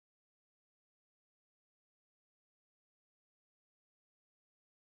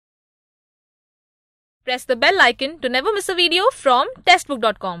Press the bell icon to never miss a video from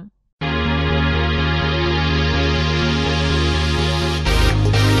testbook.com.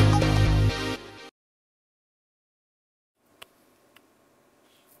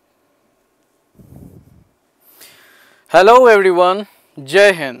 Hello everyone,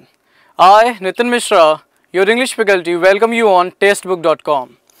 Jai Hind. I, Nitin Mishra, your English faculty, welcome you on Testbook.com.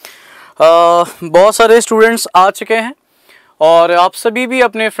 बहुत सारे students आ चुके हैं और आप सभी भी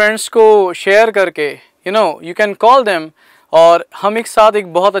अपने फ्रेंड्स को शेयर करके you can call them और हम एक साथ एक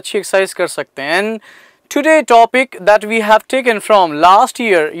बहुत अच्छी एक्सरसाइज कर सकते हैं. And today topic that we have taken from last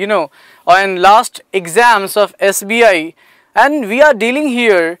year, and last exams of SBI, and we are dealing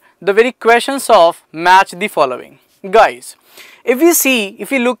here the very questions of match the following. Guys,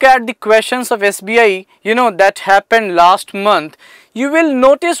 if we look at the questions of SBI, that happened last month, you will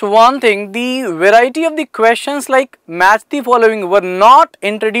notice one thing: the variety of the questions like match the following were not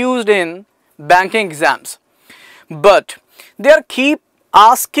introduced in banking exams, but they are keep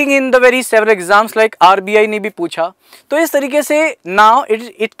asking in the very several exams like RBI ने भी पूछा. तो इस तरीके से now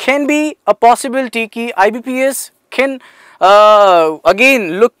it can be a possibility कि IBPS can again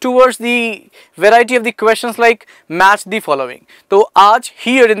look towards the variety of the questions like match the following. तो आज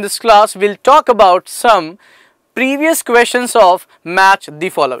here in this class we'll talk about some previous questions of match the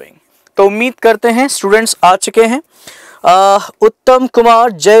following. तो उम्मीद करते हैं students आ चुके हैं. उत्तम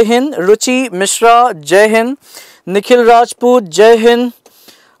कुमार जय हिंद, रुचि मिश्रा जय हिंद, निखिल राजपूत जय हिंद,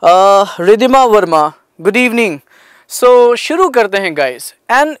 रिदिमा वर्मा गुड इवनिंग. सो शुरू करते हैं guys.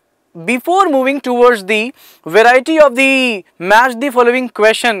 And before moving towards the variety of the match the following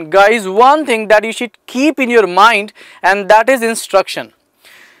question, guys, one thing that you should keep in your mind, and that is instruction.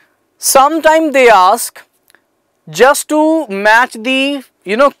 Sometimes they ask just to match the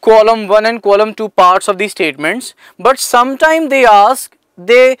column 1 and column 2 parts of the statements, but sometimes they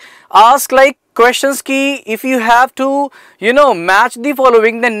ask like questions ki if you have to match the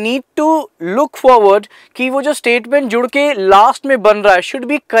following, then need to look forward कि वो जो statement जुड़ के last में बन रहा है should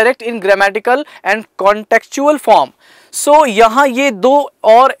be correct in grammatical and contextual form. So यहाँ ये दो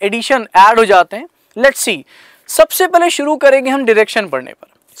और addition add हो जाते हैं. Let's see. सबसे पहले शुरू करेंगे हम direction पढ़ने पर.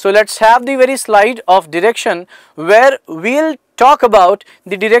 So let's have the very slide of direction where we'll talk about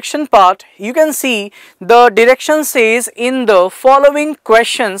the direction part. You can see the direction says in the following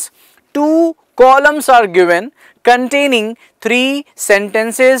questions 2 columns are given containing 3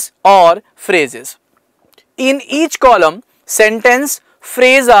 sentences or phrases. In each column sentence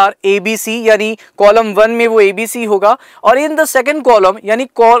phrase are ABC, यानी column 1 में वो ABC होगा, और in the second column यानी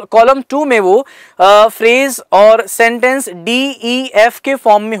column 2 में वो phrase और sentence DEF के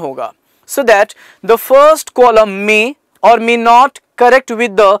form में होगा. So that the first column may or may not correct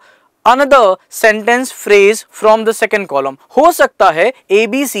with the another sentence phrase from the second column. हो सकता है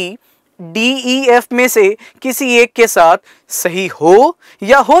ABC DEF में से किसी एक के साथ सही हो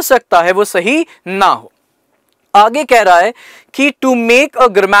या हो सकता है वो सही ना हो. आगे कह रहा है कि to make a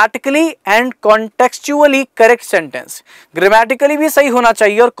grammatically and contextually correct sentence. Grammatically भी सही होना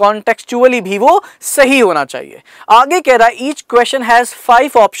चाहिए और कॉन्टेक्चुअली भी वो सही होना चाहिए. आगे कह रहा है each question has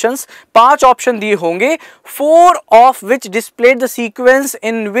 5 options, 5 option दिए होंगे, 4 of which displayed the sequence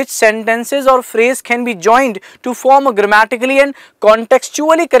in which sentences और phrase can be joined to form a grammatically and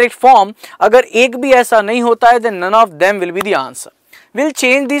contextually correct form. अगर एक भी ऐसा नहीं होता है then none of them will be the answer. Will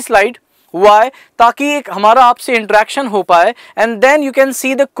change the slide. Why? ताकि एक हमारा आपसे इंटरेक्शन हो पाए. And then you can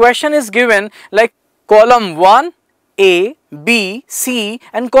see the question is given like column 1 A, B, C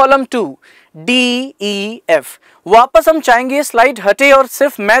and column 2 D, E, F. वापस हम चाहेंगे slide हटे और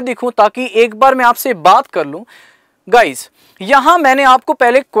सिर्फ मैं दिखूं ताकि एक बार मैं आपसे बात कर लूं. गाइस, यहां मैंने आपको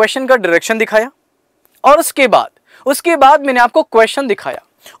पहले क्वेश्चन का डायरेक्शन दिखाया और उसके बाद मैंने आपको क्वेश्चन दिखाया.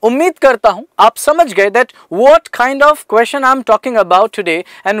 उम्मीद करता हूं आप समझ गए that what kind of question I'm talking about today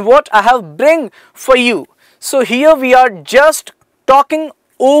and what I have bring for you. So here we are just talking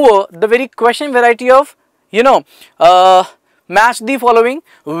over the very question variety of match the following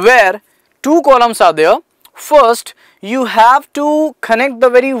where 2 columns are there. First you have to connect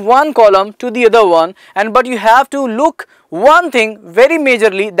the very one column to the other one, but you have to look one thing very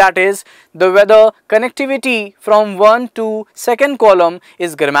majorly, that is the whether connectivity from one to second column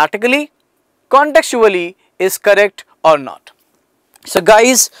is grammatically, contextually is correct or not. So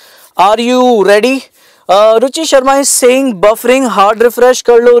guys, are you ready? Ruchi Sharma is saying buffering, hard refresh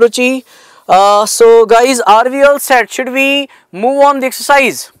kar lo Ruchi. So guys, are we all set? Should we move on the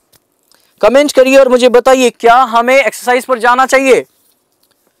exercise? Comment करिए और मुझे बताइए क्या हमें exercise पर जाना चाहिए.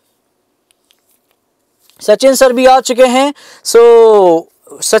 Sachin sir भी आ चुके हैं. सो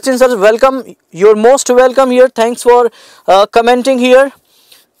Sachin sir, welcome, you are most welcome here. Thanks for commenting here.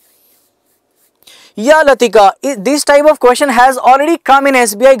 Yeah, Latika, this type of question has already come in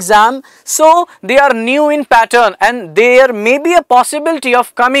SBI exam, so they are new in pattern and there may be a possibility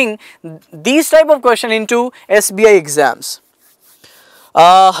of coming these type of question into SBI exams.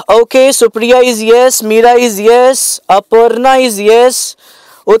 Okay, Supriya is yes, Meera is yes, Aparna is yes,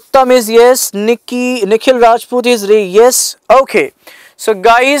 Uttam is yes, Nikhil Rajput is yes. Okay, so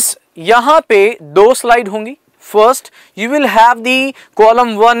guys, यहाँ पे दो slide होंगी. First, you will have the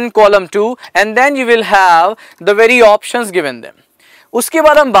column 1, column 2 and then you will have the very options given them. उसके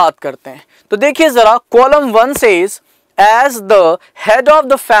बाद हम बात करते हैं. तो देखिए ज़रा, column 1 says, as the head of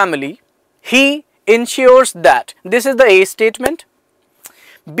the family, he ensures that. This is the A statement.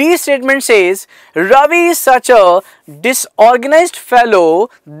 B statement says, Ravi is such a disorganized fellow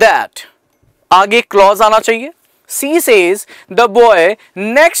that. आगे clause आना चाहिए. C says, the boy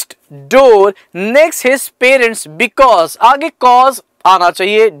next door next his parents because. आगे cause आना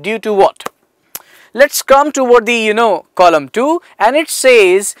चाहिए due to what. Let's come toward the column 2 and it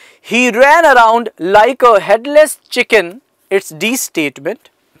says he ran around like a headless chicken. It's D statement.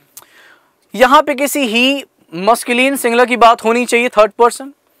 यहाँ पे किसी he masculine singular की बात होनी चाहिए third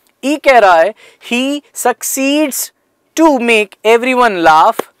person. E कह रहा है he succeeds to make everyone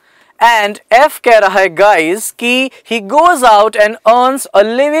laugh. And F कह रहा है guys कि he goes out and earns a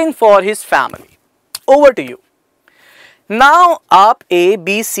living for his family. Over to you. Now आप A,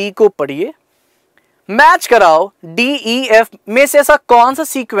 B, C को पढ़िए, मैच कराओ D, E, F में से ऐसा कौन सा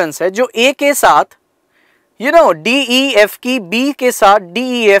सीक्वेंस है जो A के साथ D, E, F की B के साथ, D,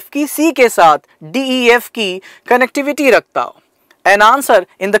 E, F की C के साथ, D, E, F की कनेक्टिविटी रखता हो. An answer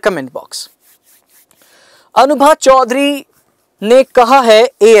in the comment box. Anubha Chaudhary ने कहा है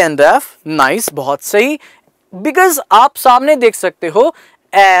A and F. नाइस, बहुत सही. बिकॉज आप सामने देख सकते हो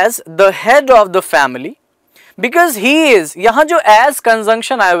as the head of the family, because he is. यहां जो एज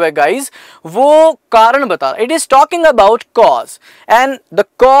कंजंक्शन आया हुआ है गाइज, वो कारण बता रहा है. It is talking about cause and the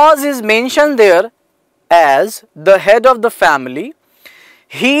cause is mention there as the head of the family.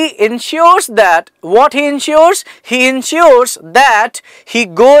 He ensures that, what he ensures? He ensures that he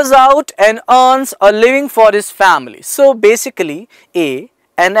goes out and earns a living for his family. So basically A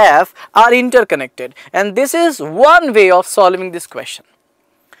and F are interconnected and this is one way of solving this question.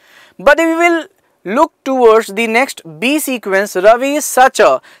 But if we will look towards the next B sequence, Ravi is such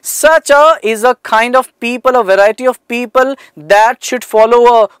a. Such a is a kind of people, a variety of people that should follow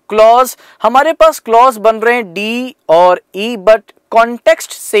a clause. हमारे पास clause बन रहे हैं D और E but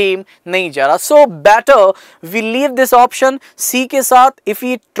context same नहीं जा रहा. So better we leave this option C के साथ. If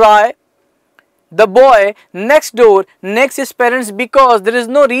we try the boy next door next his parents because there is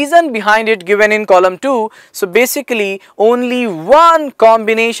no reason behind it given in column 2. So basically only one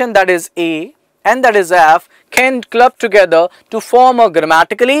combination, that is A and that is F, can club together to form a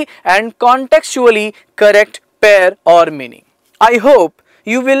grammatically and contextually correct pair or meaning. I hope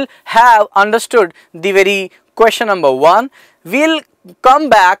you will have understood the very question number 1. We'll come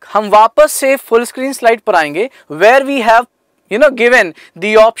back, हम वापस से full screen slide पर आएंगे where we have given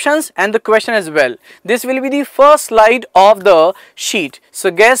the options and the question as well. This will be the first slide of the sheet.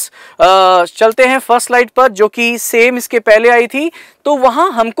 So guess चलते हैं first slide पर जो कि same इसके पहले आई थी, तो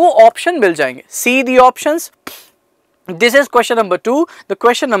वहाँ हमको option मिल जाएंगे. See the options. This is question number 2. The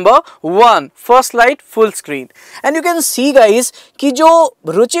question number 1, first slide full screen. And you can see guys कि जो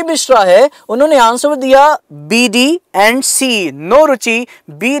रुचि मिश्रा है उन्होंने आंसर दिया B, D and C. No Ruchi,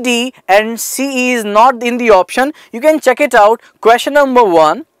 B, D and C is not in the option. You can check it out. Question number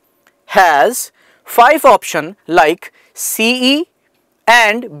 1 has 5 options like C, E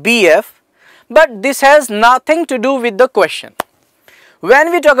and B, F. But this has nothing to do with the question.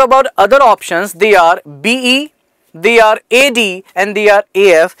 When we talk about other options, they are B, E, they are AD and they are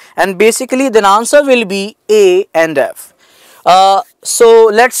AF, and basically the answer will be A and F. So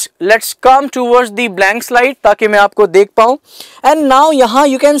let's come towards the blank slide ताकि मैं आपको देख पाऊँ. And now यहाँ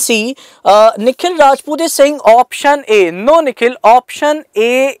you can see Nikhil Rajput is saying option A. No Nikhil, option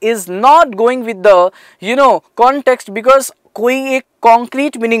A is not going with the context because कोई एक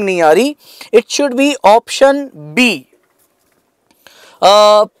concrete meaning नहीं आ रही. It should be option B.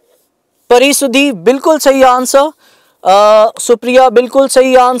 परिसुधी बिल्कुल सही आंसर. सुप्रिया बिल्कुल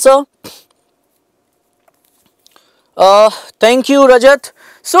सही answer. Thank you Rajat.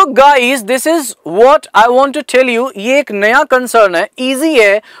 So guys, this is what I want to tell you. ये एक नया concern है, easy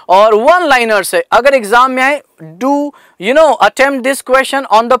है और one liners है. अगर एग्जाम में आए, do attempt this question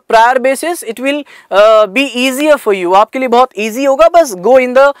on the prior basis. It will be easier for you. आपके लिए बहुत easy होगा. बस go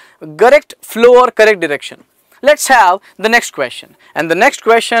in the correct flow or correct direction. Let's have the next question, and the next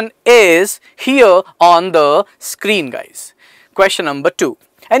question is here on the screen guys. Question number 2,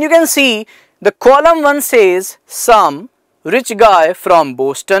 and you can see The column 1 says some rich guy from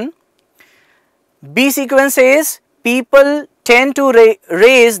Boston. B sequence says people tend to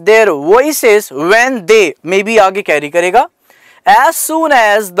raise their voices when they, maybe आगे carry करेगा. As soon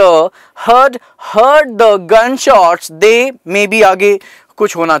as the heard the gunshots, they, maybe आगे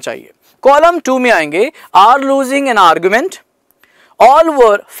कुछ होना चाहिए. Column 2 में आएंगे are losing an argument. All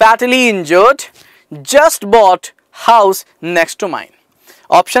were fatally injured. Just bought house next to mine.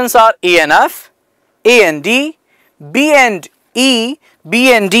 Options are A and F, A and D, B and E,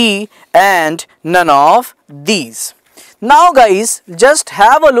 B and D, and none of these. Now guys, just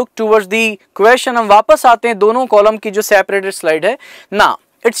have a look towards the question. हम वापस आते हैं दोनों column की जो separated slide है. Now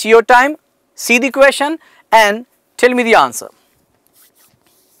it's your time. See the question and tell me the answer.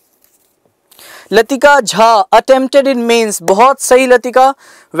 Latika Jha attempted in mains. बहुत सही Latika.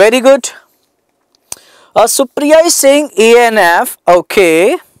 Very good. Supriya is saying A and F.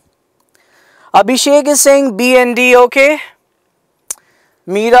 Okay. Abhishek is saying B and D. Okay.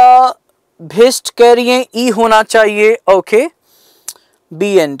 Meera Bhist कह रही है E होना चाहिए. Okay.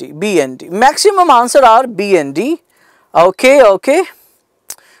 B and D. B and D. Maximum answer are B and D. Okay. Okay.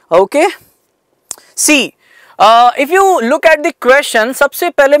 Okay. See. If you look at the question, सबसे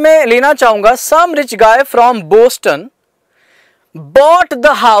पहले मैं लेना चाहूँगा some rich guy from Boston bought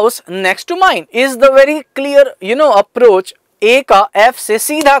the house next to mine is the very clear approach. A का F से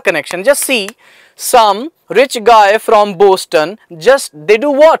सीधा connection. Just see some rich guy from Boston, just they do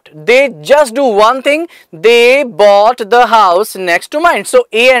what? They just do one thing. They bought the house next to mine. So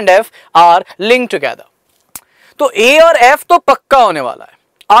A and F are linked together. तो A और F तो पक्का होने वाला है.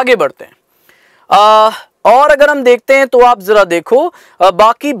 आगे बढ़ते हैं. और अगर हम देखते हैं तो आप जरा देखो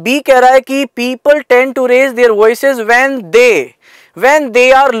बाकी B कह रहा है कि people tend to raise their voices when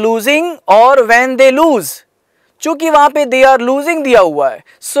they are losing or when they lose. चूंकि वहां पे they are losing दिया हुआ है,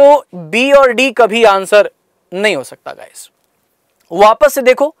 so B और D कभी आंसर नहीं हो सकता गाइस. वापस से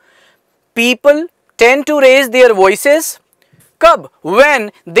देखो people tend to raise their voices कब?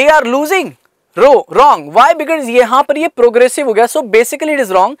 When they are losing. Wrong. Why? Because यहाँ पर ये progressive हो गया. So basically it is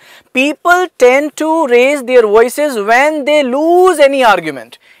wrong. People tend to raise their voices when they lose any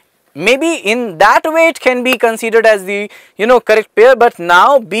argument. Maybe in that way it can be considered as the correct pair. But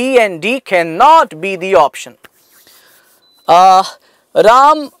now B and D cannot be the option.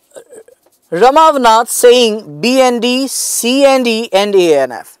 Ramavnath saying B and D, C and E and A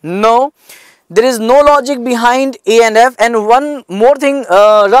and F. No. There is no logic behind A and F. And one more thing,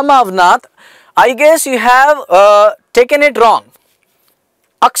 Ramavnath, I guess you have taken it wrong.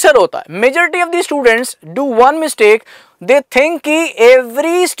 अक्सर होता है. Majority of the students do one mistake. They think कि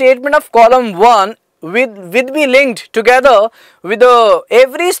every statement of column 1 will be linked together with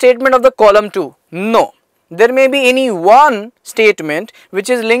every statement of the column 2. No. There may be any one statement which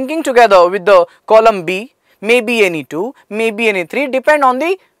is linking together with the column B, maybe any 2, maybe any 3, depend on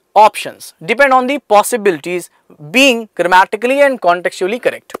the options, depend on the possibilities being grammatically and contextually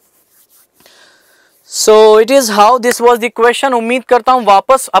correct. So it is how this was the question. उम्मीद करता हूँ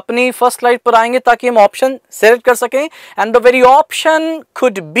वापस अपनी first slide पर आएंगे ताकि हम option select कर सकें. And the very option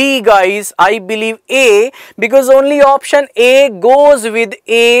could be, guys, I believe A, because only option A goes with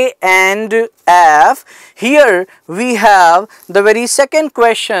A and F. Here we have the very second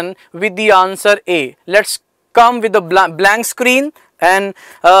question with the answer A. Let's come with the blank screen and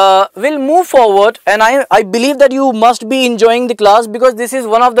we'll move forward. And I believe that you must be enjoying the class because this is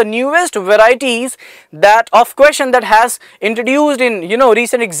one of the newest varieties that of question that has introduced in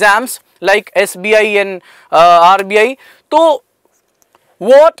recent exams like SBI and RBI. So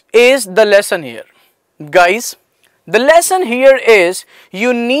what is the lesson here, guys? The lesson here is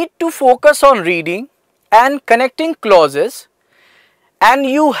you need to focus on reading and connecting clauses. And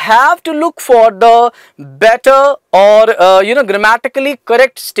you have to look for the better or grammatically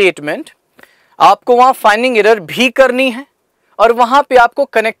correct statement. आपको वहाँ finding error भी करनी है और वहाँ पे आपको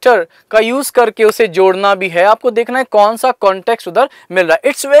connector का use करके उसे जोड़ना भी है. आपको देखना है कौन सा context उधर मिल रहा है.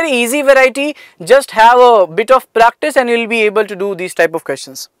 It's very easy variety. Just have a bit of practice and you will be able to do these type of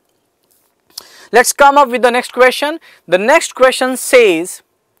questions. Let's come up with the next question. The next question says.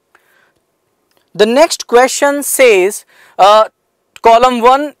 Column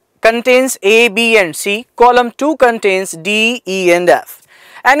 1 contains A, B and C. Column 2 contains D, E and F.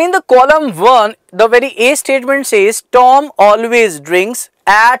 And in the column 1, the very A statement says Tom always drinks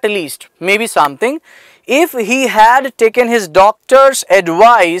at least maybe something. If he had taken his doctor's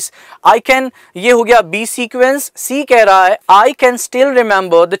advice, ये हो गया B sequence. C कह रहा है I can still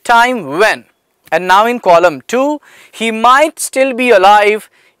remember the time when. And now in column 2, he might still be alive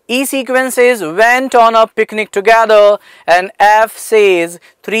E sequence says went on a picnic together, and F says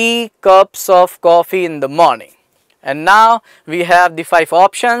 3 cups of coffee in the morning. And now we have the 5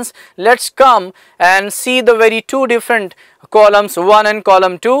 options. Let's come and see the very 2 different columns, 1 and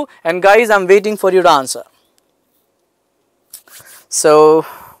column 2, and guys, I'm waiting for your answer. So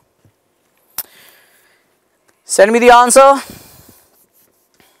send me the answer.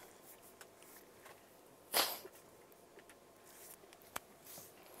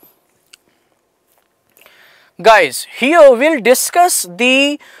 Guys, here we'll discuss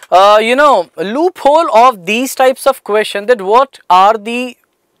the loophole of these types of questions, that what are the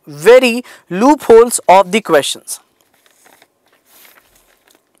very loopholes of the questions.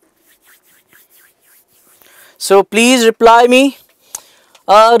 So please reply me.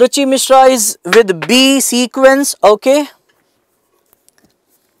 Ruchi Mishra is with B sequence, okay.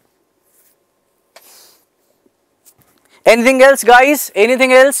 Anything else guys?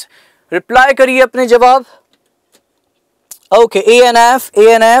 Anything else? Reply करिए अपने जवाब. Okay, A and F,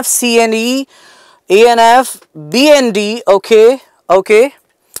 C and E, A and F, B and D, okay,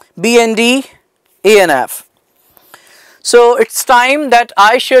 B and D, A and F. So it's time that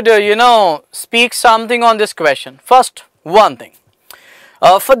I should, speak something on this question. First, one thing.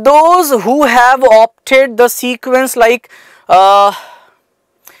 For those who have opted the sequence like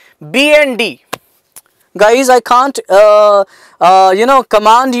B and D, guys, I can't,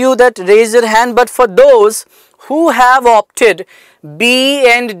 command you that raise your hand, but for those who have opted B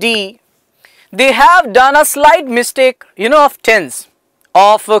and D, they have done a slight mistake, of tense,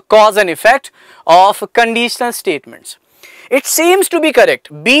 of cause and effect, of conditional statements. It seems to be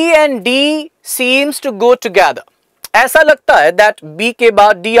correct. B and D seems to go together. ऐसा लगता है that B के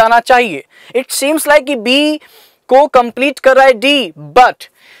बाद D आना चाहिए. It seems like कि B को complete कर रहा है D, but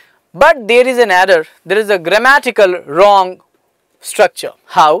there is an error. There is a grammatical wrong structure.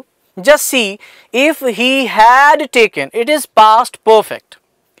 How? Just see, if he had taken, it is past perfect.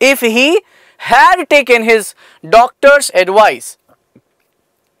 If he had taken his doctor's advice,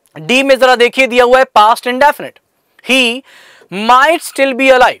 D में जरा देखिए दिया हुआ है past indefinite. He might still be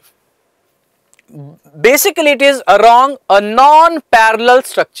alive. Basically, it is a non-parallel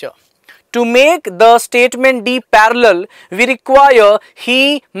structure. To make the statement D parallel, we require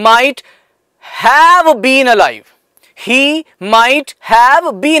he might have been alive. He might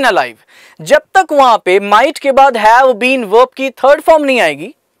have been alive. जब तक वहां पे might के बाद have been verb की third form नहीं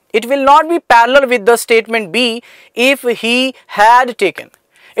आएगी, it will not be parallel with the statement B if he had taken.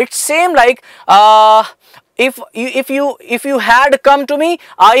 It's same like if you had come to me,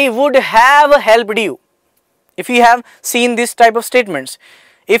 I would have helped you. If you have seen this type of statements,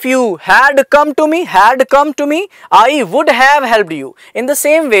 if you had come to me, I would have helped you. In the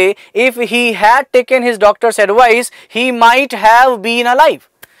same way, if he had taken his doctor's advice, he might have been alive.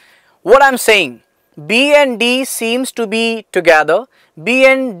 What I'm saying, B and D seems to be together, B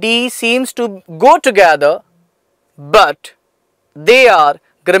and D seems to go together, but they are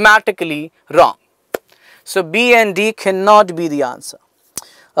grammatically wrong. So B and D cannot be the answer.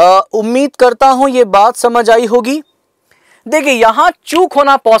 उम्मीद करता हूं ये बात समझ आई होगी. देखिए यहाँ चूक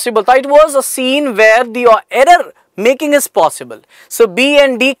होना पॉसिबल था. It was a scene where the error making is possible. So B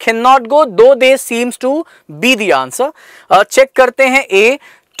and D cannot go, though they seems to be the answer. Check करते हैं A.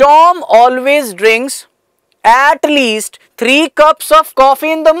 Tom always drinks at least 3 cups of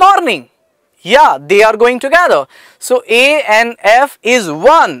coffee in the morning. Yeah, they are going together. So A and F is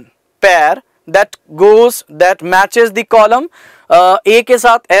one pair that matches the column. A के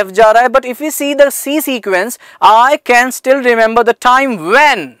साथ F जा रहा है, but if we see the C sequence, I can still remember the time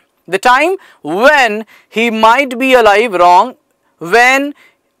when he might be alive. Wrong. When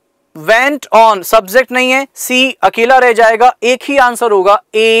went on, subject नहीं है, C अकेला रह जाएगा. एक ही आंसर होगा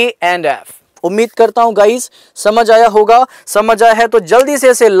A and F. उम्मीद करता हूं गाइस समझ आया होगा. समझ आया है तो जल्दी से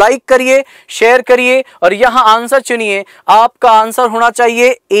इसे लाइक करिए, शेयर करिए और यहां आंसर चुनिए. आपका आंसर होना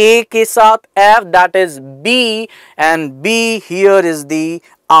चाहिए A के साथ F, that is B, and B here is the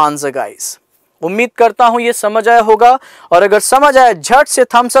answer guys. उम्मीद करता हूं ये समझ आया होगा, और अगर समझ आया झट से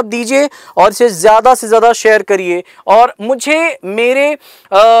थम्स अप दीजिए और इसे ज़्यादा से ज़्यादा शेयर करिए. और मुझे मेरे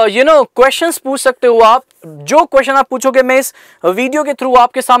क्वेश्चंस पूछ सकते हो आप. जो क्वेश्चन आप पूछोगे मैं इस वीडियो के थ्रू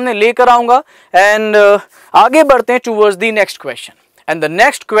आपके सामने लेकर आऊँगा. एंड आगे बढ़ते हैं towards the next question. And the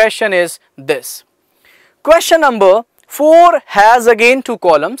next question is this. Question number 4 has again 2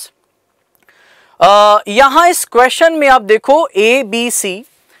 columns. यहाँ इस क्वेश्चन में आप देखो A, B, C,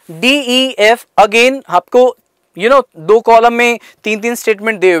 D, E, F, again आपको 2 कॉलम में 3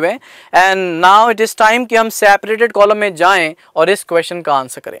 स्टेटमेंट दिए हुए हैं. And now it is time कि हम सेपरेटेड कॉलम में जाएं और इस क्वेश्चन का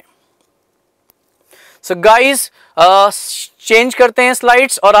आंसर करें. सो गाइज चेंज करते हैं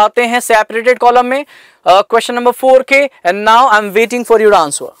स्लाइड्स और आते हैं सेपरेटेड कॉलम में क्वेश्चन नंबर 4 के, and now I am waiting for your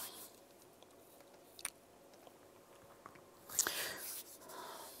answer.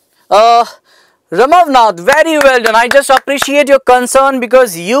 Ramavnath, very well done. I just appreciate your concern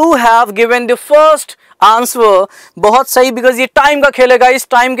because you have given the first answer. बहुत सही, because ये टाइम का खेल है गाइस,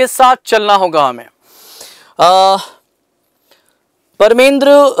 टाइम के साथ चलना होगा हमें.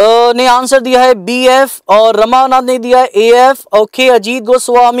 परमेंद्र ने आंसर दिया है BF और रमानाथ ने दिया है AF. ओके, अजीत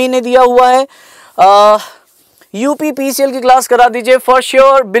गोस्वामी ने दिया हुआ है UPPCL की क्लास करा दीजिए. फॉर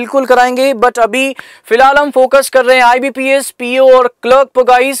श्योर बिल्कुल कराएंगे, बट अभी फिलहाल हम फोकस कर रहे हैं IBPS, PO और क्लर्क पर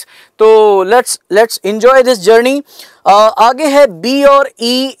गाइस. तो लेट्स एंजॉय दिस जर्नी. आगे है B और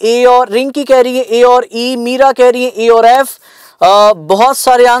E, A और रिंकी कह रही है A और E, मीरा कह रही है A और F. बहुत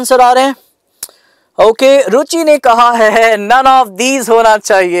सारे आंसर आ रहे हैं. ओके, रुचि ने कहा है नन ऑफ दीज होना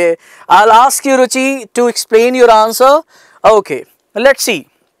चाहिए. I will ask you Ruchi to explain your answer. Okay, let's see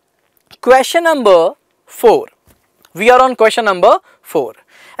question number 4. We are on question number 4,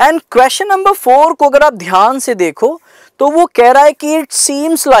 and question number 4 को अगर आप ध्यान से देखो तो वो कह रहा है कि it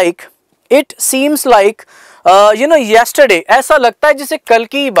seems like you know yesterday. ऐसा लगता है जैसे कल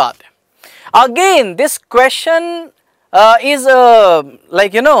की ही बात है. Again this question is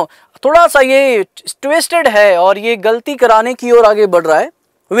like you know थोड़ा सा ये ट्विस्टेड है और ये गलती कराने की ओर आगे बढ़ रहा है.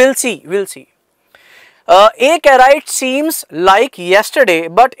 Will see. ए कह रहा है it seems like yesterday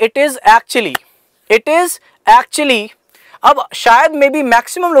but it is actually. अब शायद मे बी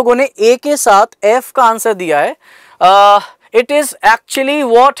मैक्सिमम लोगों ने ए के साथ एफ का आंसर दिया है. It is actually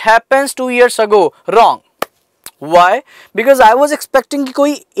what happens 2 years ago. Wrong. Why? Because I was expecting कि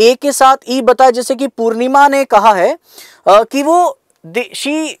कोई ए के साथ ई बताए, जैसे कि पूर्णिमा ने कहा है कि वो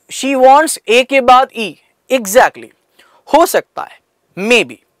she wants ए के बाद ई. Exactly. हो सकता है, may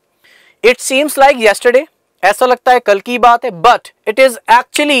be. It seems like yesterday. ऐसा लगता है कल की बात है, but it is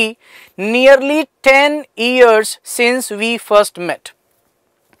actually nearly 10 years since we first met.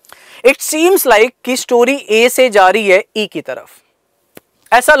 It seems like कि स्टोरी ए से जा रही है ई की तरफ,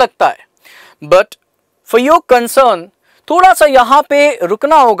 ऐसा लगता है. But for your concern, थोड़ा सा यहाँ पे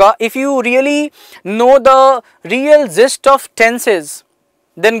रुकना होगा. If you really know the real gist of tenses,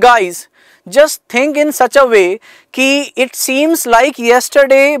 then guys, just think in such a way कि it seems like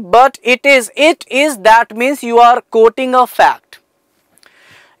yesterday but it is, that means you are quoting a fact.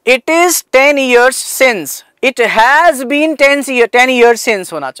 It is 10 years since. It has been 10 years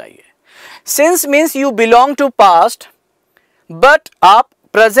since होना चाहिए. Since means you belong to past, but आप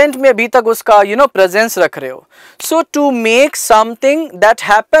present में अभी तक उसका presence रख रहे हो. So to make something that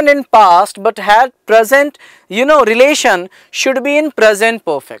happened in past but had present relation should be in present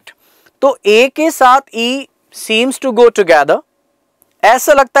perfect. तो A के साथ E seems to go together.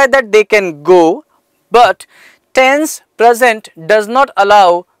 ऐसा लगता है that they can go, but tense present does not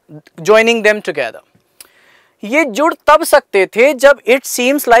allow joining them together. ये जुड़ तब सकते थे जब it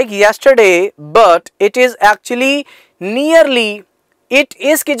seems like yesterday but it is actually nearly. It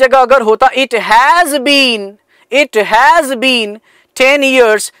is की जगह अगर होता it has been 10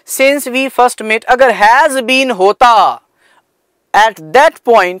 years since we first met. अगर has been होता at that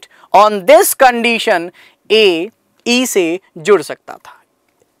point, on this condition A E से जुड़ सकता था.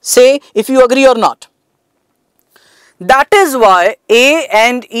 Say if you agree or not. That is why A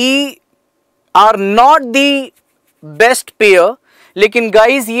and E are not the best pair. लेकिन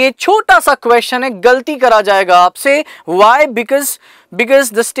guys ये छोटा सा क्वेश्चन है, गलती करा जाएगा आपसे. Why? Because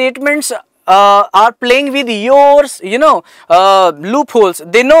the statements are playing with yours loopholes.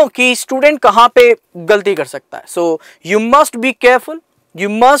 They know कि स्टूडेंट कहाँ पे गलती कर सकता है. So you must be careful. You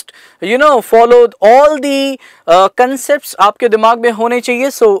must follow all the concepts आपके दिमाग में होने चाहिए.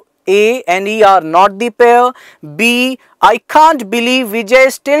 So A and E are not the pair. B, I can't believe Vijay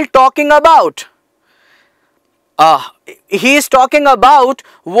is still talking about. He is talking about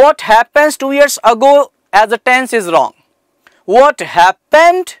what happens 2 years ago as the tense is wrong. What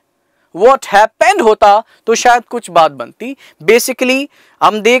happened होता तो शायद कुछ बात बनती. Basically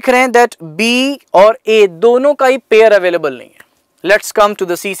हम देख रहे हैं that B और A दोनों का ही पेयर अवेलेबल नहीं है. Let's come to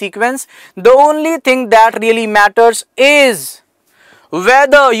the C sequence. The only thing that really matters is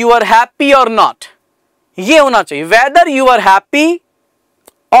whether you are happy or not. ये होना चाहिए, whether you are happy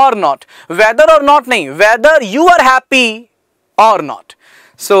or not. Whether or not नहीं, whether you are happy or not.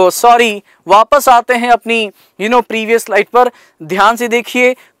 So sorry, वापस आते हैं अपनी previous slide पर. ध्यान से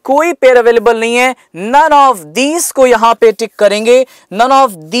देखिए, कोई पेयर अवेलेबल नहीं है. None of these को यहाँ पे टिक करेंगे. None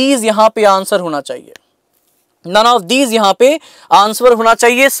of these यहाँ पे आंसर होना चाहिए. none of these यहाँ पे आंसर होना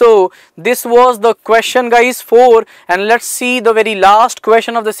चाहिए. So this was the question guys 4, and let's see the very last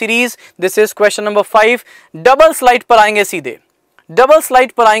question of the series. This is question number 5. Double slide पर आएंगे, सीधे डबल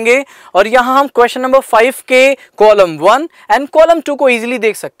स्लाइड पर आएंगे और यहाँ हम क्वेश्चन नंबर 5 के कॉलम 1 एंड कॉलम 2 को इजीली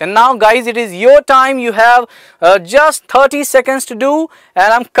देख सकते हैं. Now guys it is your time. You have just 30 seconds to do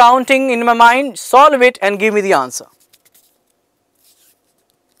and I'm counting in my mind. Solve it and give me the answer.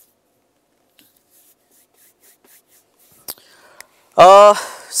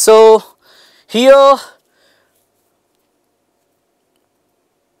 So here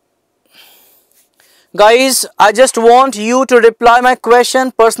guys, I just want you to reply my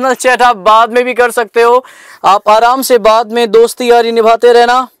question. Personal chat आप बाद में भी कर सकते हो. आप आराम से बाद में दोस्ती यारी निभाते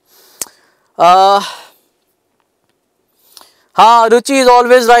रहना. हाँ, रुचि इज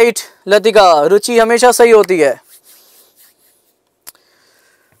ऑलवेज राइट. लतिका, रुचि हमेशा सही होती है.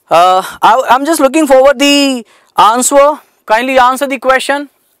 I'm just looking forward the answer. Kindly answer the question.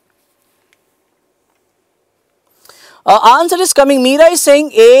 Answer is coming. Meera is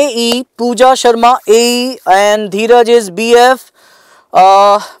saying AE, Pooja Sharma AE, and Dheeraj is BF.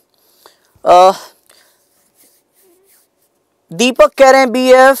 दीपक कह रहे हैं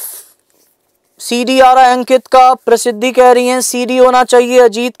BF. CD आ रहा है अंकित का. प्रसिद्धि कह रही हैं CD होना चाहिए.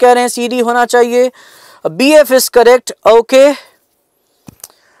 अजीत कह रहे हैं CD होना चाहिए. BF is correct. Okay.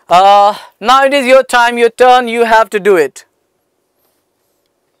 Now it is your time, your turn. You have to do it.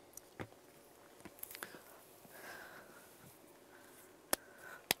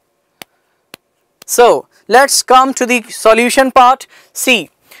 So let's come to the solution part. See,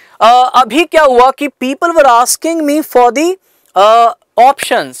 अभी क्या हुआ कि people were asking me for the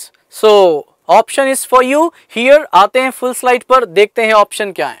options. So option is for you. Here आते हैं full slide पर, देखते हैं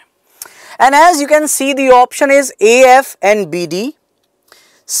option क्या है. And as you can see, the option is AF and BD.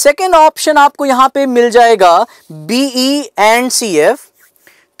 Second option आपको यहाँ पे मिल जाएगा BE and CF.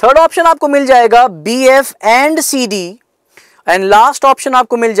 Third option आपको मिल जाएगा BF and CD. And last option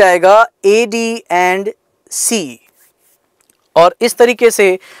आपको मिल जाएगा AD एंड C. और इस तरीके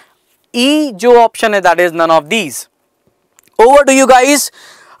से E जो ऑप्शन है that is none of these. Over to you guys.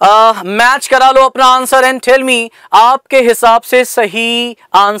 Match करा लो अपना आंसर एंड टेल मी आपके हिसाब से सही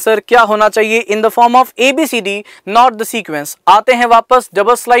आंसर क्या होना चाहिए in the form of ABCD, not the sequence. आते हैं वापस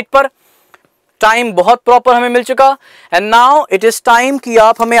डबल स्लाइड पर. टाइम बहुत प्रॉपर हमें मिल चुका and now it is time कि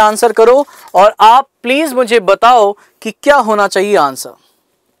आप हमें आंसर करो और आप प्लीज मुझे बताओ कि क्या होना चाहिए आंसर.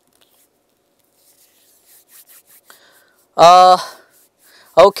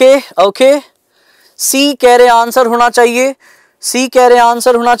 ओके. सी कह रहे आंसर होना चाहिए. सी कह रहे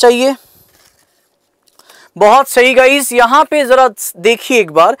आंसर होना चाहिए. बहुत सही गाइस. यहां पे जरा देखिए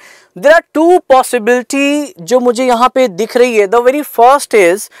एक बार. देयर आर टू पॉसिबिलिटी जो मुझे यहां पे दिख रही है. The very first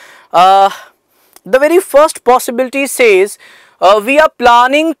is the very first possibility says we are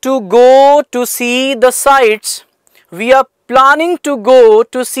planning to go to see the sights. We are planning to go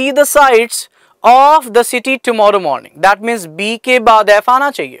to see the sights of the city tomorrow morning. That means B के बाद F आना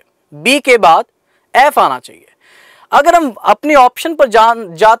चाहिए. B के बाद F आना चाहिए. अगर हम अपने ऑप्शन पर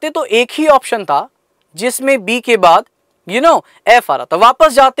जाते तो एक ही ऑप्शन था जिसमें B के बाद F आ रहा था.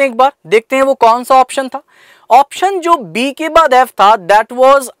 वापस जाते हैं एक बार, देखते हैं वो कौन सा ऑप्शन था. ऑप्शन जो B के बाद F था that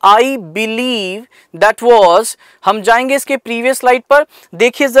was I believe that was, हम जाएंगे इसके प्रीवियस स्लाइड पर.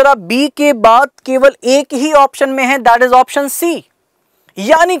 देखिए जरा B के बाद केवल एक ही ऑप्शन में है दैट इज ऑप्शन C.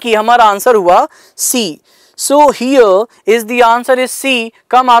 यानी कि हमारा आंसर हुआ C. So here is the answer is C.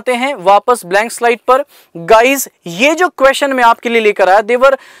 कम आते हैं वापस ब्लैंक स्लाइड पर. गाइज ये जो क्वेश्चन मैं आपके लिए लेकर आया, दे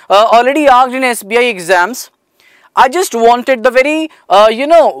were already asked in SBI exams. I just wanted the very,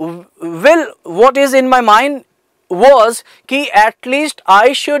 what is in my mind was कि at least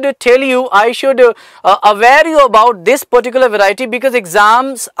I should tell you, I should aware you about this particular variety because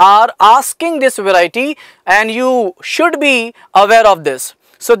exams are asking this variety and you should be aware of this.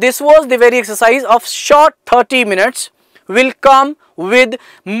 So this was the very exercise of short 30 minutes. Will come with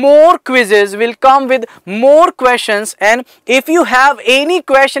more quizzes, will come with more questions, and if you have any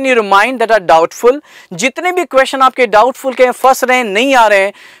question in your mind that are doubtful, जितने भी question आपके doubtful के फंस रहे हैं, नहीं आ रहे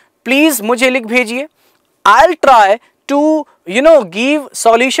हैं, please मुझे लिख भेजिए. I'll try to give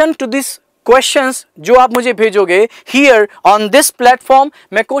solution to this questions जो आप मुझे भेजोगे here on this platform.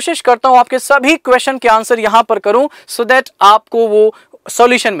 मैं कोशिश करता हूँ आपके सभी question के आंसर यहाँ पर करूँ so that आपको वो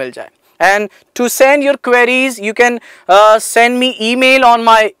solution मिल जाए. And to send your queries, you can send me email on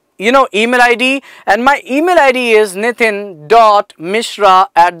my email ID, and my email ID is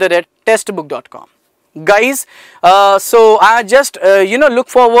nitin.mishra@testbook.com. guys. So I just look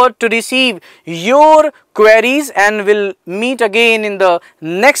forward to receive your queries and will meet again in the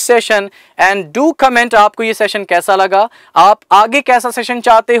next session. And do comment आपको ये session कैसा लगा, आप आगे कैसा session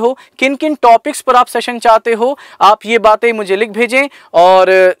चाहते हो, किन किन टॉपिक्स पर आप सेशन चाहते हो, आप ये बातें मुझे लिख भेजें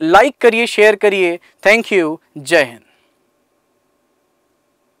और लाइक करिए, शेयर करिए. Thank you. जय हिंद.